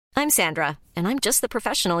I'm Sandra, and I'm just the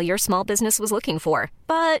professional your small business was looking for.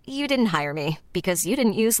 But you didn't hire me because you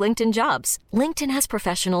didn't use LinkedIn Jobs. LinkedIn has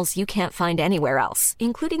professionals you can't find anywhere else,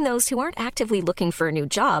 including those who aren't actively looking for a new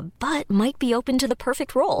job, but might be open to the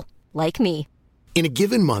perfect role, like me. In a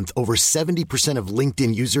given month, over 70% of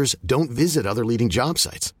LinkedIn users don't visit other leading job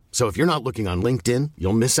sites. So if you're not looking on LinkedIn,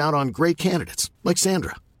 you'll miss out on great candidates like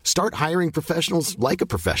Sandra. Start hiring professionals like a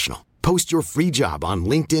professional. Post your free job on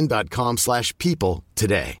linkedin.com/people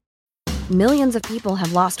today. Millions of people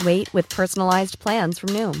have lost weight with personalized plans from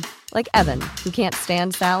Noom. Like Evan, who can't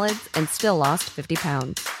stand salads and still lost 50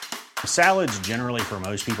 pounds. Salads generally for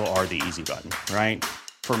most people are the easy button, right?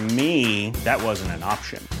 For me, that wasn't an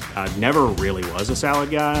option. I never really was a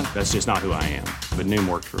salad guy. That's just not who I am. But Noom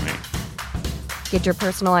worked for me. Get your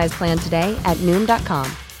personalized plan today at Noom.com.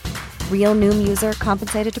 Real Noom user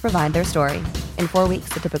compensated to provide their story. In 4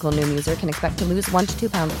 weeks, the typical Noom user can expect to lose 1 to 2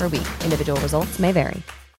 pounds per week. Individual results may vary.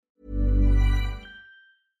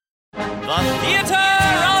 The Theater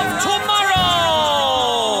of Tomorrow!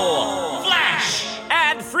 Flash!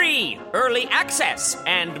 Ad-free, early access,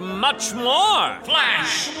 and much more.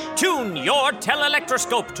 Flash! Tune your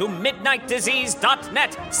telelectroscope to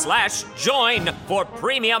midnightdisease.net/join for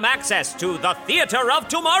premium access to The Theater of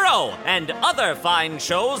Tomorrow and other fine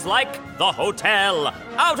shows like The Hotel,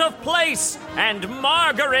 Out of Place, and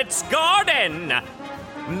Margaret's Garden.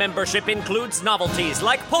 Membership includes novelties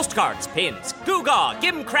like postcards, pins, Goo-Gaw,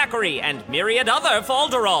 Gimcrackery, and myriad other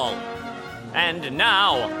folderol. And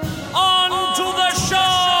now, on to the show!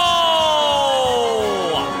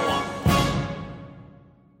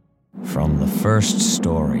 From the first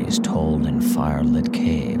stories told in firelit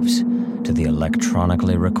caves to the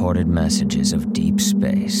electronically recorded messages of deep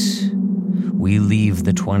space, we leave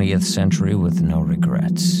the 20th century with no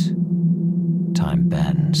regrets. Time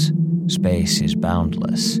bends. Space is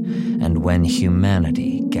boundless, and when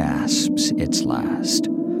humanity gasps its last,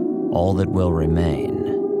 all that will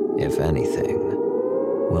remain, if anything,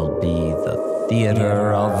 will be the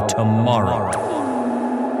Theater of Tomorrow.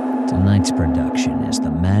 Tonight's production is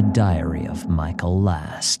The Mad Diary of Michael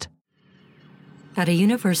Last. At a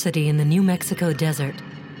university in the New Mexico desert,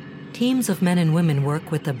 teams of men and women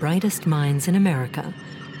work with the brightest minds in America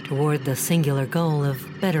toward the singular goal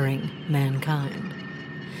of bettering mankind.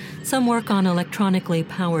 Some work on electronically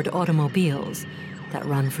powered automobiles that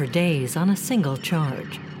run for days on a single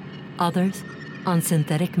charge. Others on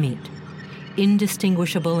synthetic meat,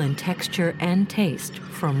 indistinguishable in texture and taste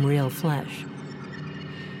from real flesh.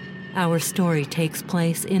 Our story takes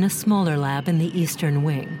place in a smaller lab in the Eastern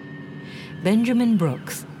Wing. Benjamin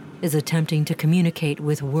Brooks is attempting to communicate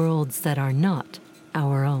with worlds that are not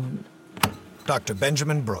our own. Dr.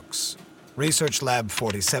 Benjamin Brooks, Research Lab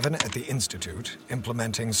 47 at the Institute,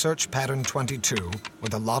 implementing Search Pattern 22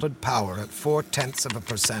 with allotted power at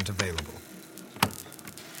 0.4% available.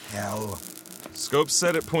 Hell. Scope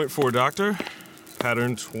set at 0.4, Doctor.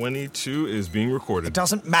 Pattern 22 is being recorded. It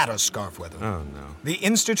doesn't matter, Scarfweather. Oh, no. The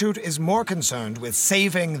Institute is more concerned with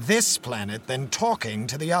saving this planet than talking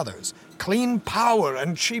to the others. Clean power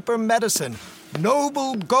and cheaper medicine.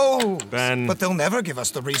 Noble goals. Ben. But they'll never give us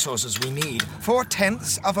the resources we need.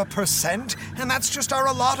 0.4%, and that's just our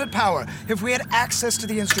allotted power. If we had access to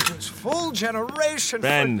the Institute's full generation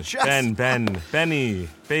Ben, for just... Benny,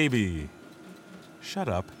 baby. Shut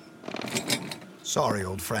up. Sorry,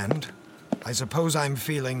 old friend. I suppose I'm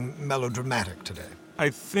feeling melodramatic today.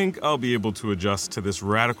 I think I'll be able to adjust to this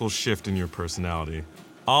radical shift in your personality.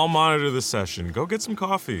 I'll monitor the session. Go get some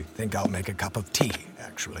coffee. Think I'll make a cup of tea,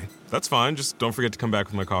 actually. That's fine. Just don't forget to come back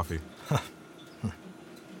with my coffee.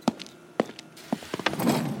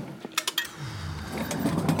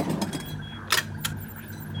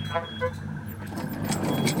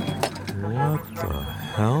 What the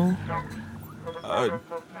hell?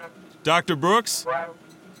 Dr. Brooks?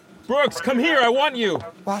 Brooks, come here. I want you.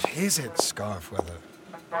 What is it, Scarfweather?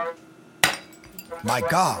 My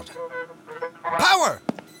God. Power!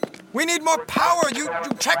 We need more power! You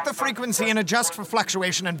check the frequency and adjust for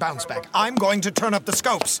fluctuation and bounce back. I'm going to turn up the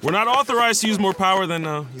scopes. We're not authorized to use more power than...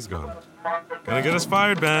 he's gone. Gonna get us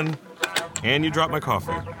fired, Ben. And you dropped my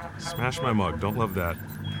coffee. Smash my mug. Don't love that.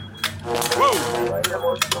 Whoa!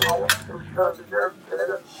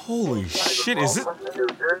 Holy shit, is it?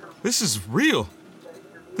 This is real.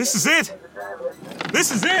 This is it. This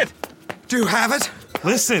is it. Do you have it?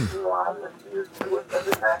 Listen.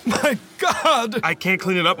 My God! I can't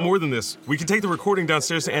clean it up more than this. We can take the recording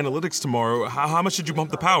downstairs to analytics tomorrow. How much did you bump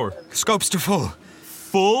the power? Scopes to full.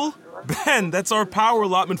 Full? Ben, that's our power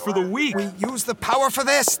allotment for the week. We use the power for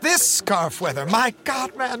this Scarfweather. My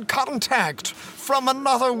God, man, contact from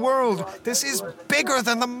another world. This is bigger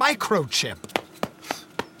than the microchip.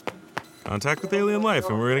 Contact with alien life,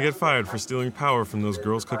 and we're gonna get fired for stealing power from those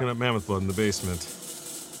girls cooking up mammoth blood in the basement.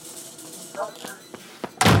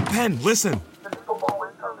 Ben, listen!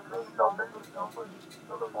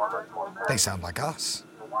 They sound like us.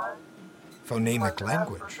 Phonemic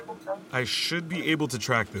language. I should be able to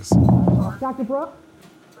track this. Dr. Brooks?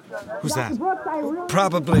 Who's that?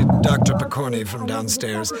 Probably Dr. Picorni from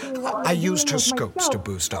downstairs. I used her scopes to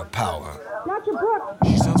boost our power. Dr. Brooks!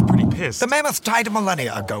 She sounds pretty pissed. The mammoth died a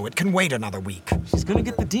millennia ago. It can wait another week. She's gonna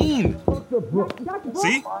get the dean.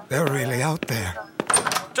 See? They're really out there.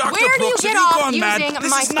 Dr. Where do you Brooks, get have off you gone using mad?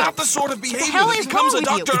 This my is not stuff? the sort of behavior hell that is becomes wrong a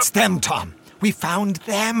with you? doctor. It's them, Tom. We found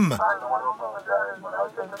them.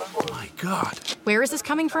 My God. Where is this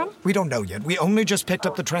coming from? We don't know yet. We only just picked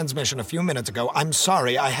up the transmission a few minutes ago. I'm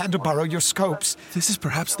sorry. I had to borrow your scopes. This is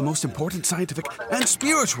perhaps the most important scientific and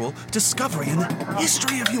spiritual discovery in the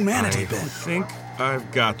history of humanity, I Ben. think I've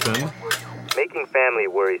got them. Making family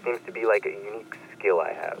worry seems to be like a unique skill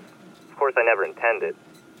I have. Of course, I never intended,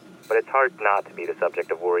 but it's hard not to be the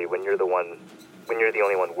subject of worry when you're the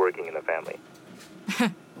only one working in the family.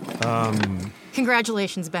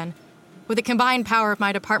 Congratulations, Ben. With the combined power of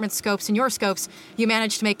my department's scopes and your scopes, you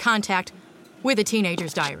managed to make contact with a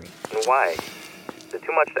teenager's diary. And why? Is it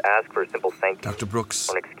too much to ask for a simple thank you? Dr. Brooks,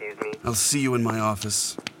 Or an excuse me? I'll see you in my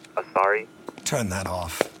office. A sorry? Turn that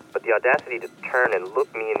off. But the audacity to turn and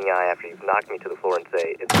look me in the eye after you've knocked me to the floor and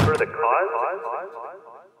say, it's for the cause?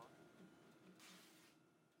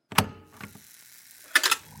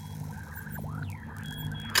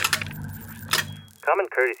 Common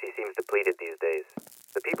courtesy seems depleted these days.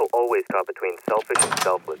 The people always caught between selfish and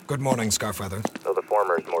selfless, Good morning, Scarfeather. though the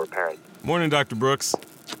former is more apparent. Morning, Dr. Brooks.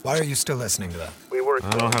 Why are you still listening to that? We work.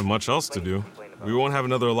 I don't have much else to do. We won't have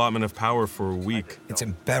another allotment of power for a week. It's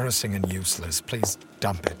embarrassing and useless. Please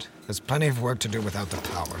dump it. There's plenty of work to do without the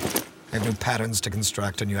power. I have new patterns to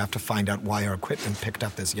construct, and you have to find out why our equipment picked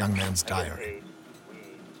up this young man's diary.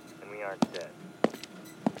 We aren't dead.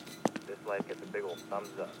 This life gets a big old thumbs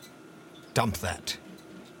up. Dump that.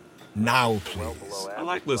 Now, please. I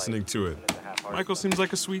like listening to it. Michael seems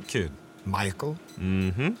like a sweet kid. Michael?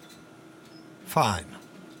 Mm-hmm. Fine.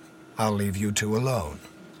 I'll leave you two alone.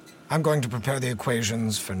 I'm going to prepare the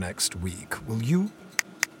equations for next week. Will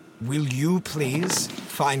you please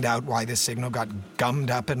find out why this signal got gummed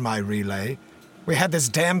up in my relay? We had this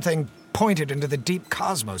damn thing pointed into the deep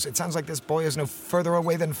cosmos. It sounds like this boy is no further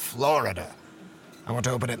away than Florida. I want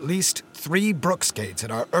to open at least 3 Brooks gates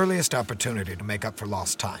at our earliest opportunity to make up for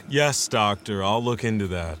lost time. Yes, Doctor. I'll look into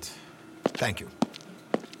that. Thank you.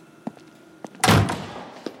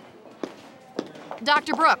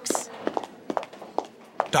 Dr. Brooks.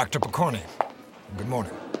 Dr. Picorni, good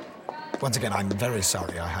morning. Once again, I'm very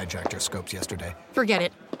sorry I hijacked your scopes yesterday. Forget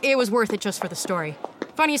it. It was worth it just for the story.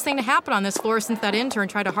 Funniest thing to happen on this floor since that intern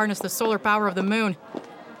tried to harness the solar power of the moon.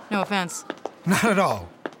 No offense. Not at all.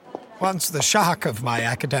 Once the shock of my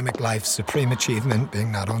academic life's supreme achievement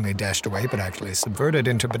being not only dashed away but actually subverted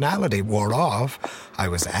into banality wore off, I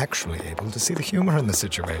was actually able to see the humor in the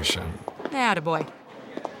situation. Attaboy.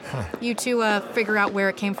 You two, figure out where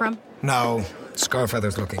it came from? No,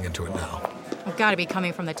 Scarfeather's looking into it now. It's gotta be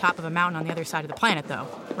coming from the top of a mountain on the other side of the planet, though,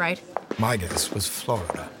 right? My guess was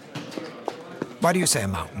Florida. Why do you say a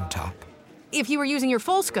mountaintop? If you were using your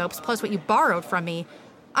full scopes plus what you borrowed from me,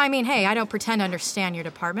 I mean, hey, I don't pretend to understand your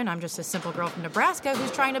department. I'm just a simple girl from Nebraska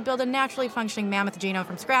who's trying to build a naturally functioning mammoth genome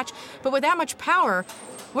from scratch. But with that much power,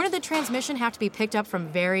 wouldn't the transmission have to be picked up from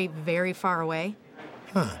very, very far away?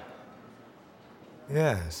 Huh.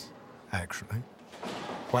 Yes, actually.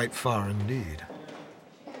 Quite far indeed.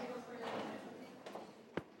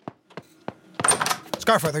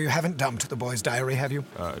 Scarfeather, you haven't dumped the boy's diary, have you?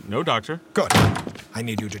 No, Doctor. Good. I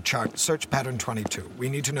need you to chart search pattern 22. We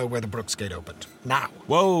need to know where the Brooks gate opened. Now.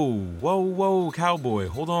 Whoa, cowboy,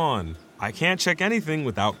 hold on. I can't check anything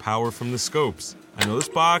without power from the scopes. I know this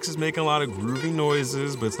box is making a lot of groovy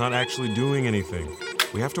noises, but it's not actually doing anything.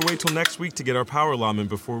 We have to wait till next week to get our power allotment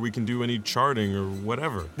before we can do any charting or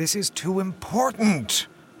whatever. This is too important.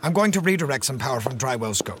 I'm going to redirect some power from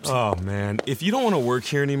Drywell scopes. Oh, man. If you don't want to work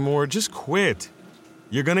here anymore, just quit.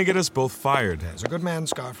 You're gonna get us both fired. There's a good man,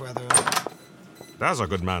 Scarfeather. That's a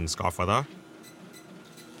good man, Scarfeather.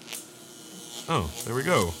 Oh, there we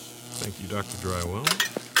go. Thank you, Dr. Drywell.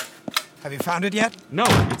 Have you found it yet? No,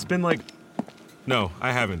 it's been like... No,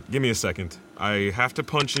 I haven't. Give me a second. I have to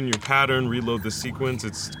punch in your pattern, reload the sequence.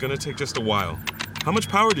 It's gonna take just a while. How much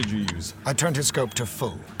power did you use? I turned his scope to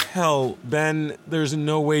full. Hell, Ben, there's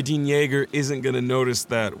no way Dean Yeager isn't gonna notice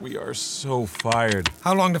that. We are so fired.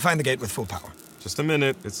 How long to find the gate with full power? Just a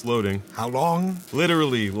minute. It's loading. How long?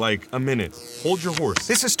 Literally, like a minute. Hold your horse.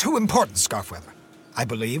 This is too important, Scarfeather. I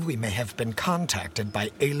believe we may have been contacted by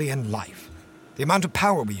alien life. The amount of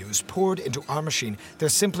power we used poured into our machine.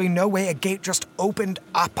 There's simply no way a gate just opened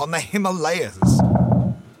up on the Himalayas.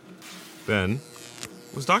 Ben,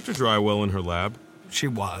 was Dr. Drywell in her lab? She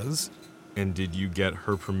was. And did you get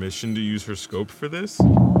her permission to use her scope for this?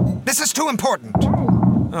 This is too important!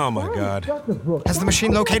 Oh my god. Has the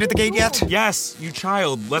machine located the gate yet? Yes, you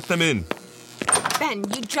child. Let them in. Ben,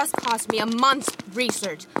 you just cost me a month's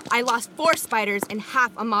research. I lost 4 spiders and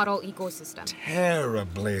half a model ecosystem.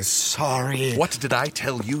 Terribly sorry. What did I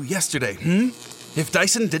tell you yesterday, If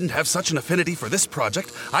Dyson didn't have such an affinity for this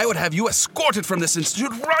project, I would have you escorted from this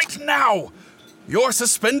institute right now! You're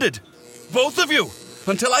suspended. Both of you!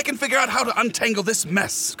 Until I can figure out how to untangle this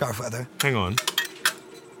mess. Scarfweather. Hang on.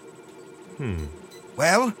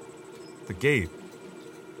 Well? The gate.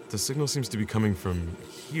 The signal seems to be coming from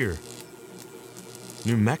here.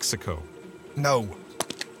 New Mexico. No.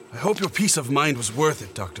 I hope your peace of mind was worth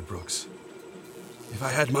it, Dr. Brooks. If I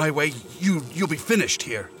had my way, you'll be finished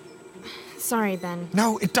here. Sorry, Ben.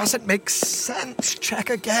 No, it doesn't make sense. Check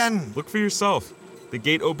again. Look for yourself. The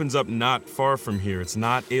gate opens up not far from here. It's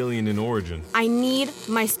not alien in origin. I need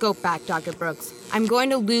my scope back, Dr. Brooks. I'm going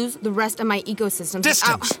to lose the rest of my ecosystem.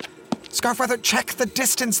 Distance! Scarfweather, check the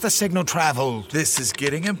distance the signal traveled. This is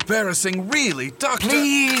getting embarrassing, really, Doctor.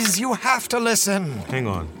 Please, you have to listen. Hang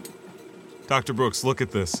on. Dr. Brooks, look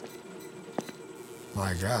at this.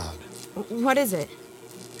 My God. What is it?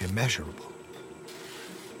 Immeasurable.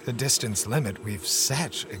 The distance limit we've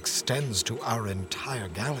set extends to our entire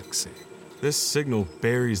galaxy. This signal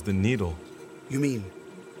buries the needle. You mean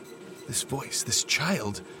this voice, this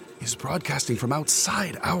child, is broadcasting from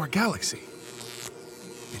outside our galaxy?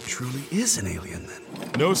 It truly is an alien,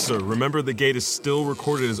 then. No, sir. Remember, the gate is still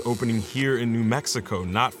recorded as opening here in New Mexico,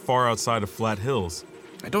 not far outside of Flat Hills.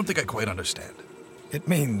 I don't think I quite understand. It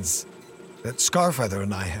means that Scarfeather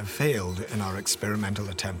and I have failed in our experimental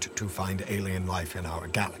attempt to find alien life in our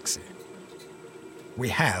galaxy. We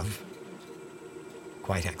have,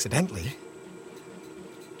 quite accidentally,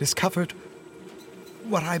 discovered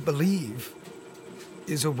what I believe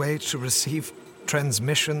is a way to receive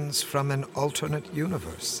transmissions from an alternate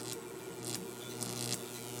universe.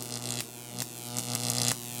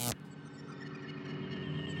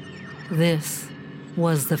 This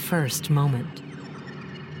was the first moment.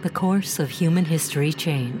 The course of human history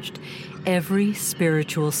changed. Every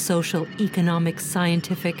spiritual, social, economic,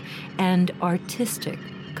 scientific, and artistic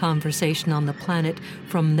conversation on the planet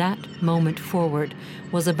from that moment forward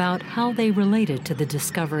was about how they related to the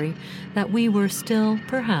discovery that we were still,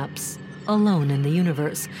 perhaps, alone in the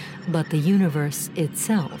universe, but the universe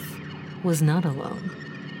itself was not alone.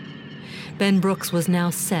 Ben Brooks was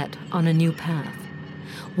now set on a new path,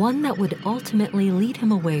 one that would ultimately lead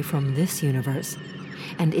him away from this universe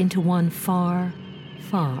and into one far,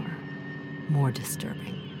 far more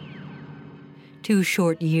disturbing. 2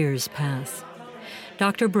 short years pass.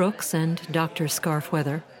 Dr. Brooks and Dr.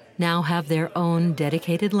 Scarfweather now have their own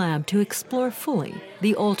dedicated lab to explore fully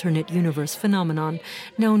the alternate universe phenomenon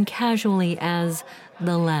known casually as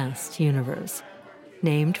the Last Universe,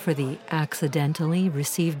 named for the accidentally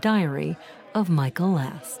received diary of Michael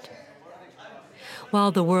Last.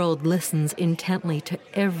 While the world listens intently to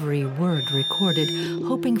every word recorded,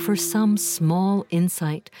 hoping for some small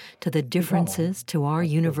insight to the differences to our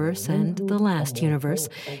universe and the last universe,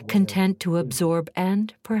 content to absorb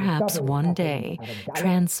and, perhaps one day,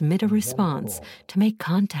 transmit a response to make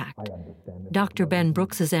contact, Dr. Ben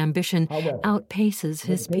Brooks's ambition outpaces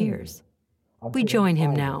his peers. We join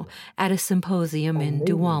him now at a symposium in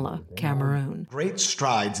Douala, Cameroon. Great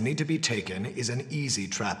strides need to be taken is an easy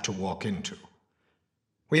trap to walk into.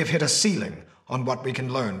 We have hit a ceiling on what we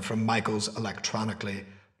can learn from Michael's electronically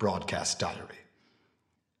broadcast diary.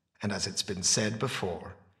 And as it's been said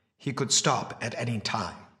before, he could stop at any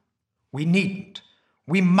time. We needn't,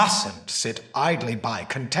 we mustn't sit idly by,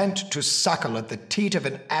 content to suckle at the teat of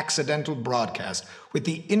an accidental broadcast with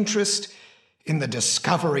the interest in the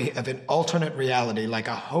discovery of an alternate reality like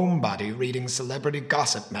a homebody reading celebrity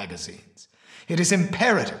gossip magazines. It is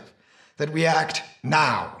imperative that we act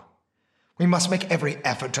now. We must make every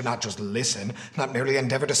effort to not just listen, not merely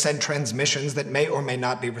endeavor to send transmissions that may or may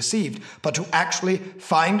not be received, but to actually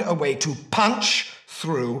find a way to punch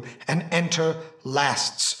through and enter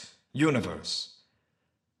Last's universe.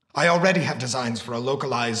 I already have designs for a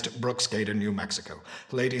localized Brooks Gate in New Mexico.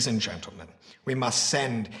 Ladies and gentlemen, we must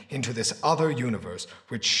send into this other universe,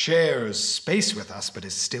 which shares space with us but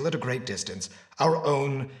is still at a great distance, our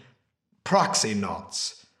own proxy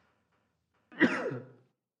knots.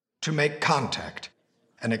 To make contact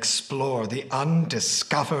and explore the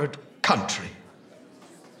undiscovered country.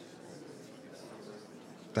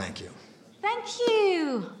 Thank you. Thank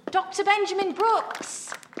you, Dr. Benjamin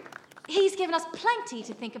Brooks. He's given us plenty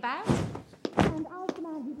to think about.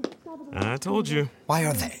 I told you. Why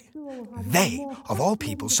are they, of all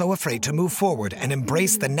people, so afraid to move forward and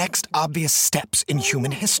embrace the next obvious steps in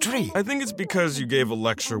human history? I think it's because you gave a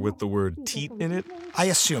lecture with the word teat in it. I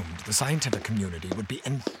assumed the scientific community would be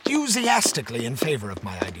enthusiastically in favor of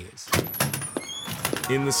my ideas.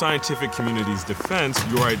 In the scientific community's defense,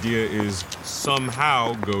 your idea is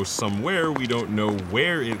somehow go somewhere we don't know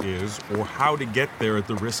where it is or how to get there at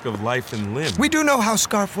the risk of life and limb. We do know how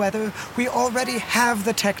scarf weather. We already have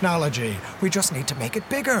the technology. We just need to make it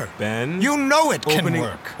bigger. Ben, you know it can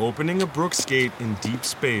work. Opening a Brooks gate in deep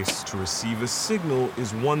space to receive a signal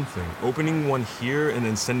is one thing. Opening one here and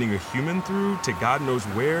then sending a human through to God knows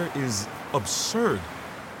where is absurd.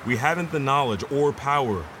 We haven't the knowledge or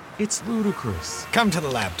power. It's ludicrous. Come to the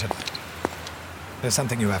lab tonight. There's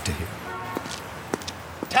something you have to hear.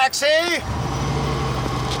 Taxi!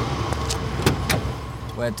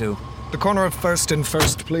 Where to? The corner of 1st and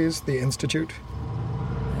 1st, please. The Institute.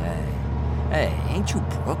 Hey, ain't you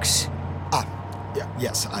Brooks?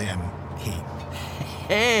 Yes, I am he.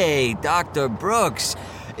 Hey, Dr. Brooks.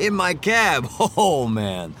 In my cab. Oh,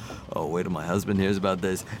 man. Oh, wait till my husband hears about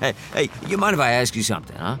this. Hey, you mind if I ask you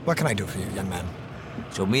something, huh? What can I do for you, young man?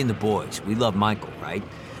 So me and the boys, we love Michael, right?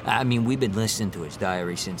 I mean, we've been listening to his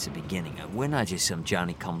diary since the beginning. We're not just some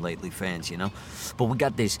Johnny-come-lately fans, you know? But we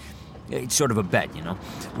got this, it's sort of a bet, you know?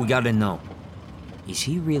 We gotta know, is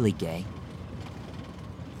he really gay?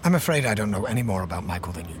 I'm afraid I don't know any more about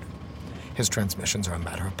Michael than you do. His transmissions are a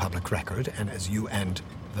matter of public record, and as you and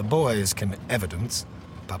the boys can evidence,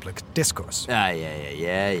 public discourse.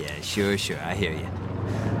 Yeah, sure, I hear you.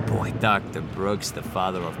 Boy, Dr. Brooks, the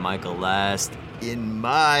father of Michael Last, in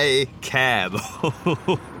my cab.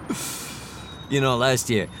 You know, last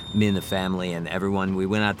year, me and the family and everyone, we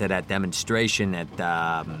went out to that demonstration at,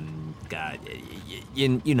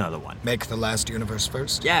 you know the one. Make the last universe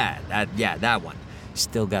first? Yeah, that one.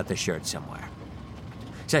 Still got the shirt somewhere.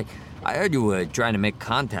 Say, I heard you were trying to make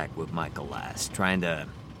contact with Michael Last, trying to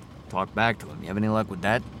talk back to him. You have any luck with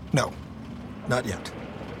that? No, not yet.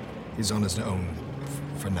 He's on his own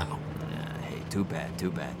for now. Hey, too bad.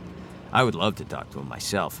 I would love to talk to him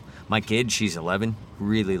myself. My kid, she's 11,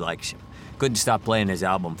 really likes him. Couldn't stop playing his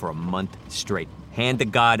album for a month straight. Hand to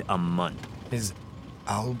God, a month. His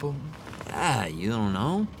album? You don't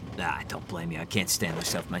know? Don't blame me. I can't stand this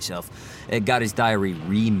stuff myself. It got his diary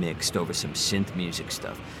remixed over some synth music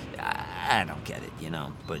stuff. I don't get it, you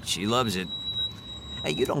know, but she loves it.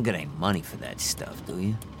 Hey, you don't get any money for that stuff, do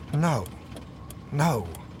you? No.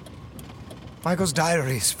 Michael's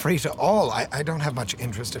diary is free to all. I don't have much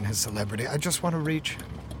interest in his celebrity. I just want to reach him.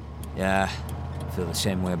 Yeah, I feel the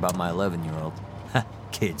same way about my 11-year-old.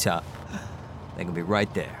 Kids, huh? They can be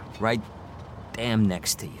right there, right damn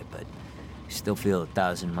next to you, but you still feel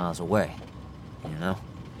 1,000 miles away, you know?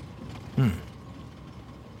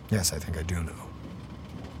 Yes, I think I do know.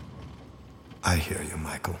 I hear you,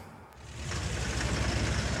 Michael.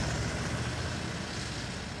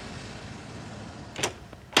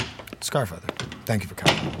 Scarfeather, thank you for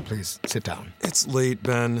coming. Please, sit down. It's late,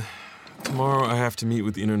 Ben. Tomorrow I have to meet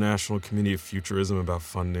with the International Committee of Futurism about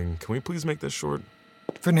funding. Can we please make this short?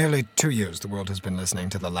 For nearly 2 years, the world has been listening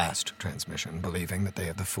to the last transmission, believing that they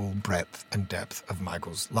have the full breadth and depth of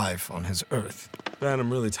Michael's life on his Earth. Ben,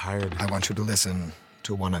 I'm really tired. I want you to listen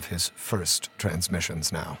to one of his first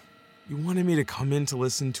transmissions now. You wanted me to come in to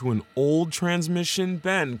listen to an old transmission?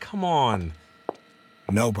 Ben, come on.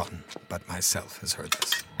 No one but myself has heard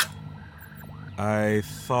this. I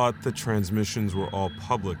thought the transmissions were all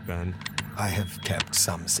public, Ben. I have kept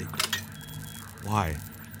some secret. Why?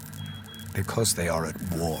 Because they are at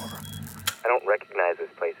war. I don't recognize this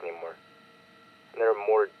place anymore. And there are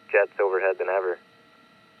more jets overhead than ever.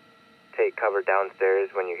 Take cover downstairs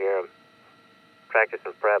when you hear them. Practice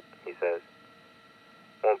and prep, he says.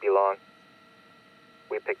 Won't be long.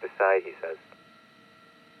 We picked a side, he says.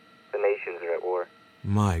 The nations are at war.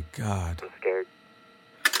 My God. I'm scared.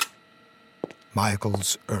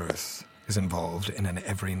 Michael's Earth is involved in an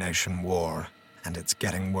every-nation war, and it's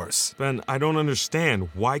getting worse. Ben, I don't understand.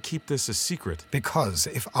 Why keep this a secret? Because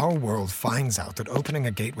if our world finds out that opening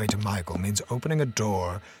a gateway to Michael means opening a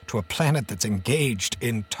door to a planet that's engaged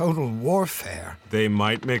in total warfare... They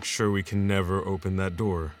might make sure we can never open that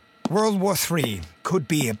door. World War III could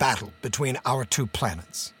be a battle between our two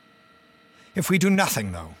planets. If we do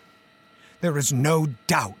nothing, though, there is no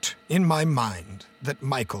doubt in my mind that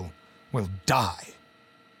Michael will die.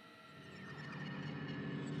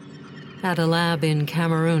 At a lab in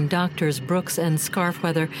Cameroon, doctors Brooks and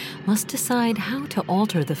Scarfweather must decide how to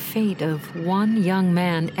alter the fate of one young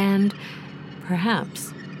man and,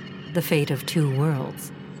 perhaps, the fate of two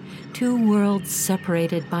worlds. Two worlds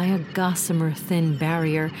separated by a gossamer-thin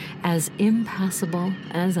barrier as impassable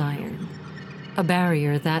as iron. A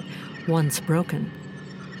barrier that, once broken,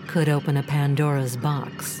 could open a Pandora's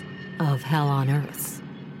box of hell on Earth.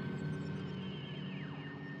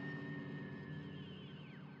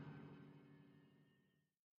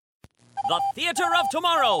 The Theater of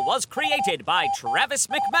Tomorrow was created by Travis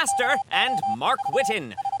McMaster and Mark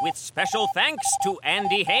Whitten, with special thanks to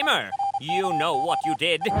Andy Hamer. You know what you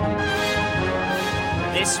did.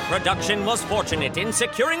 This production was fortunate in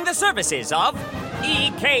securing the services of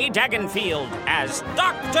E.K. Dagenfield as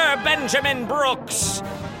Dr. Benjamin Brooks,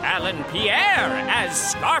 Alan Pierre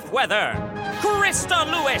as Scarfweather, Krista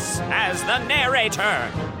Lewis as the narrator,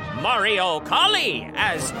 Mario Colley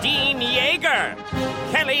as Dean Yeager,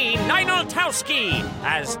 Kelly Ninoltowski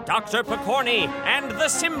as Dr. Picorni and the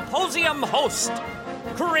Symposium host,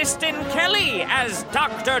 Kristen Kelly as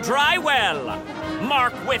Dr. Drywell,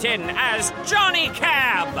 Mark Whitten as Johnny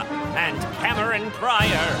Cab, and Cameron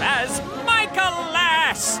Pryor as Michael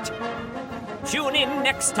Last. Tune in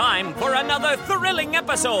next time for another thrilling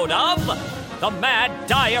episode of The Mad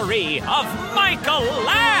Diary of Michael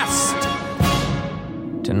Last.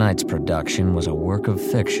 Tonight's production was a work of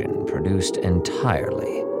fiction produced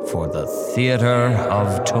entirely for the Theater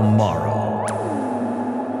of Tomorrow.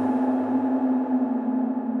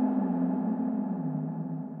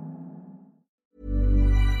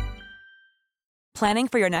 Planning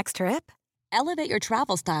for your next trip? Elevate your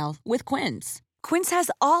travel style with Quince. Quince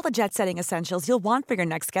has all the jet-setting essentials you'll want for your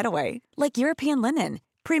next getaway, like European linen,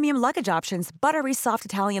 premium luggage options, buttery soft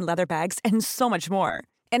Italian leather bags, and so much more.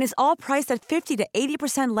 And is all priced at 50 to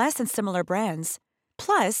 80% less than similar brands.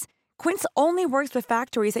 Plus, Quince only works with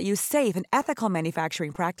factories that use safe and ethical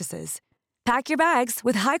manufacturing practices. Pack your bags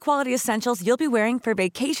with high-quality essentials you'll be wearing for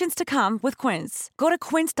vacations to come with Quince. Go to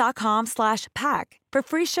quince.com/pack for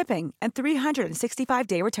free shipping and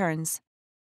 365-day returns.